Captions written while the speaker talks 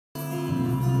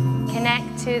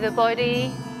neck to the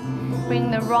body.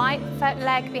 Bring the right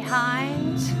leg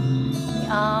behind, the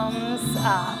arms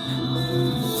up,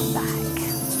 back.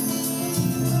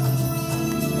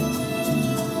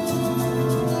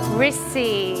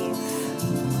 Receive.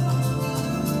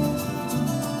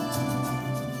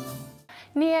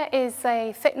 NIA is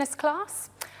a fitness class.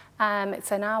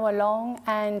 It's an hour long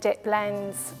and it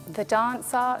blends the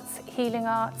dance arts, healing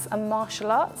arts and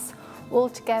martial arts all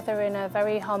together in a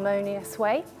very harmonious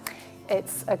way.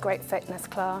 It's a great fitness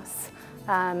class.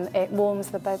 It warms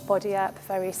the body up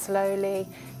very slowly,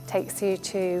 takes you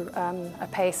to a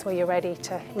pace where you're ready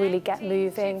to really get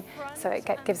moving. So it's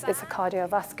a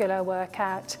cardiovascular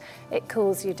workout. It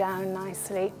cools you down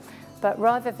nicely. But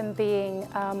rather than being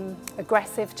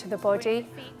aggressive to the body,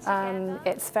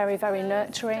 it's very, very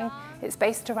nurturing. It's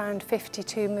based around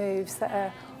 52 moves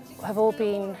that have all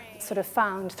been sort of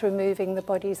found through moving the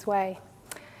body's way.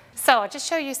 So I'll just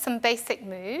show you some basic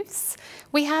moves.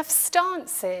 We have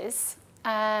stances,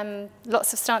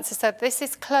 lots of stances. So this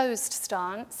is closed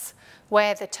stance,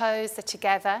 where the toes are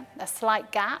together, a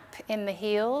slight gap in the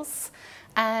heels,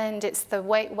 and it's the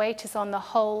weight is on the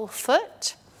whole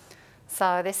foot.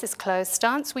 So this is closed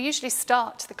stance. We usually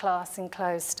start the class in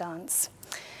closed stance.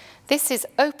 This is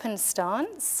open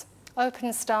stance.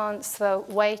 Open stance, the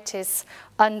weight is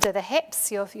under the hips.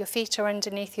 Your feet are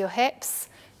underneath your hips.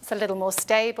 It's a little more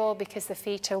stable because the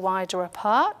feet are wider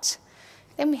apart.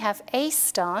 Then we have A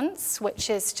stance, which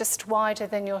is just wider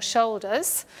than your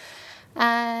shoulders.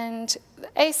 And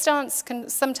A stance can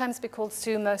sometimes be called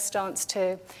sumo stance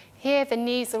too. Here the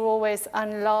knees are always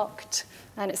unlocked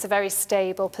and it's a very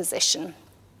stable position.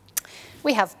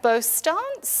 We have bow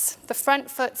stance, the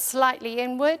front foot slightly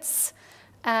inwards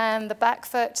and the back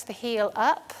foot, the heel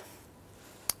up.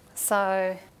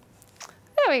 So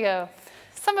there we go.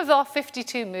 Some of our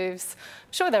 52 moves.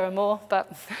 I'm sure there are more,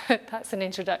 but that's an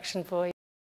introduction for you.